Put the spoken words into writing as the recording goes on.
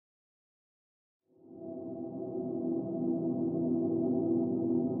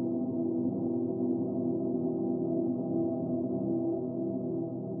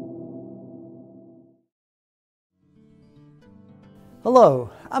Hello,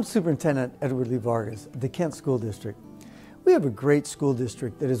 I'm Superintendent Edward Lee Vargas of the Kent School District. We have a great school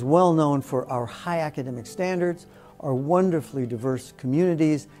district that is well known for our high academic standards, our wonderfully diverse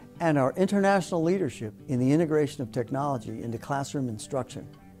communities, and our international leadership in the integration of technology into classroom instruction.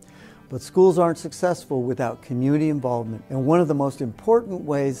 But schools aren't successful without community involvement, and one of the most important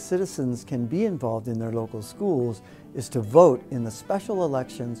ways citizens can be involved in their local schools is to vote in the special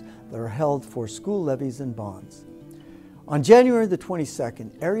elections that are held for school levies and bonds. On January the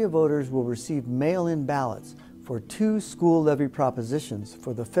 22nd, area voters will receive mail-in ballots for 2 school levy propositions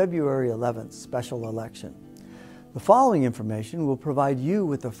for the February 11th special election. The following information will provide you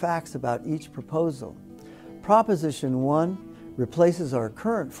with the facts about each proposal. Proposition 1 replaces our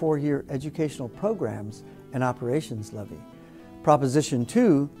current 4-year educational programs and operations levy. Proposition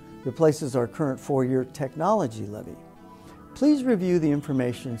 2 replaces our current 4-year technology levy. Please review the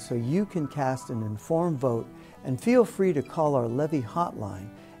information so you can cast an informed vote, and feel free to call our levy hotline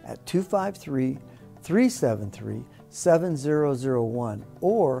at 253-373-7001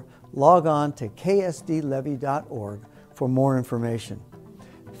 or log on to ksdlevy.org for more information.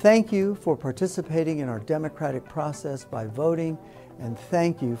 Thank you for participating in our democratic process by voting, and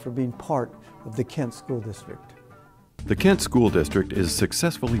thank you for being part of the Kent School District. The Kent School District is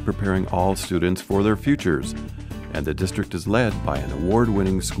successfully preparing all students for their futures, and the district is led by an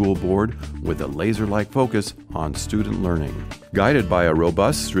award-winning school board with a laser-like focus on student learning. Guided by a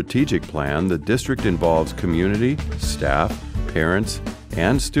robust strategic plan, the district involves community, staff, parents,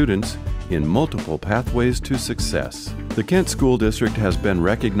 and students in multiple pathways to success. The Kent School District has been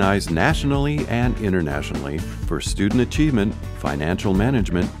recognized nationally and internationally for student achievement, financial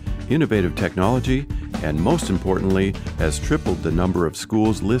management, innovative technology, and most importantly, has tripled the number of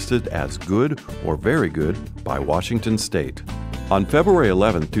schools listed as good or very good by Washington State. On February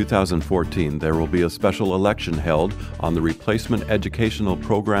 11, 2014, there will be a special election held on the Replacement Educational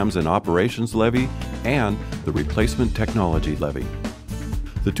Programs and Operations Levy and the Replacement Technology Levy.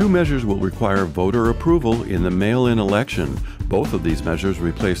 The 2 measures will require voter approval in the mail-in election. Both of these measures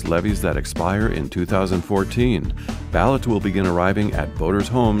replace levies that expire in 2014. Ballots will begin arriving at voters'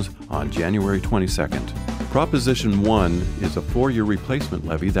 homes on January 22nd. Proposition 1 is a 4-year replacement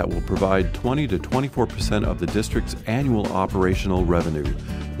levy that will provide 20 to 24% of the district's annual operational revenue.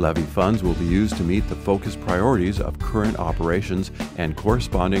 Levy funds will be used to meet the focused priorities of current operations and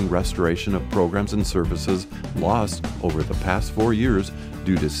corresponding restoration of programs and services lost over the past 4 years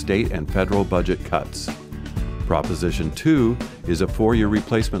due to state and federal budget cuts. Proposition 2 is a 4-year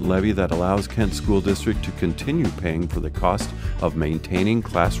replacement levy that allows Kent School District to continue paying for the cost of maintaining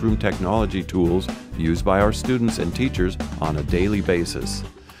classroom technology tools used by our students and teachers on a daily basis.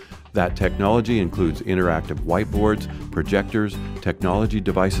 That technology includes interactive whiteboards, projectors, technology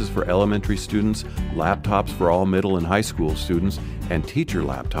devices for elementary students, laptops for all middle and high school students, and teacher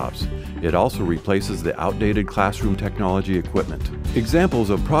laptops. It also replaces the outdated classroom technology equipment. Examples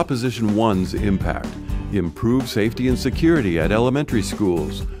of Proposition 1's impact: improve safety and security at elementary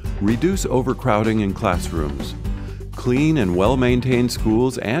schools, reduce overcrowding in classrooms, clean and well-maintained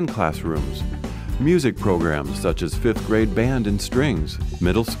schools and classrooms, music programs such as 5th grade band and strings,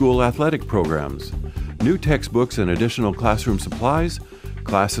 middle school athletic programs, new textbooks and additional classroom supplies,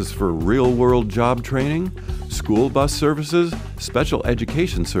 classes for real-world job training, school bus services, special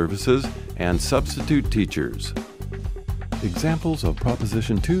education services, and substitute teachers. Examples of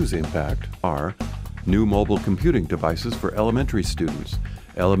Proposition 2's impact are new mobile computing devices for elementary students,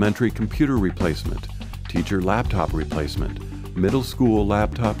 elementary computer replacement, teacher laptop replacement, middle school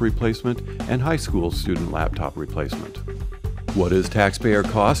laptop replacement, and high school student laptop replacement. What is taxpayer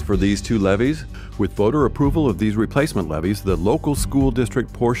cost for these 2 levies? With voter approval of these replacement levies, the local school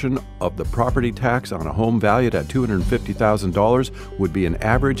district portion of the property tax on a home valued at $250,000 would be an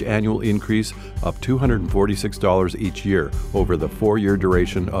average annual increase of $246 each year over the 4-year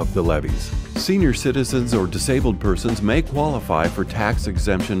duration of the levies. Senior citizens or disabled persons may qualify for tax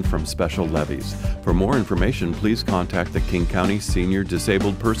exemption from special levies. For more information, please contact the King County Senior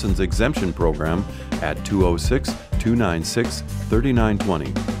Disabled Persons Exemption Program at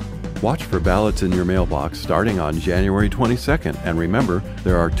 206-296-3920. Watch for ballots in your mailbox starting on January 22nd, and remember,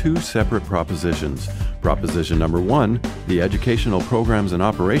 there are 2 separate propositions. Proposition number 1, the Educational Programs and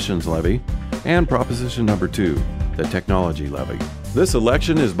Operations Levy, and Proposition number 2, the Technology Levy. This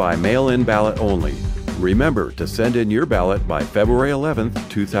election is by mail-in ballot only. Remember to send in your ballot by February 11th,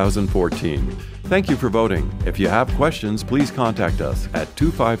 2014. Thank you for voting. If you have questions, please contact us at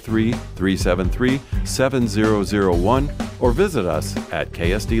 253-373-7001 or visit us at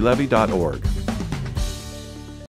ksdlevy.org.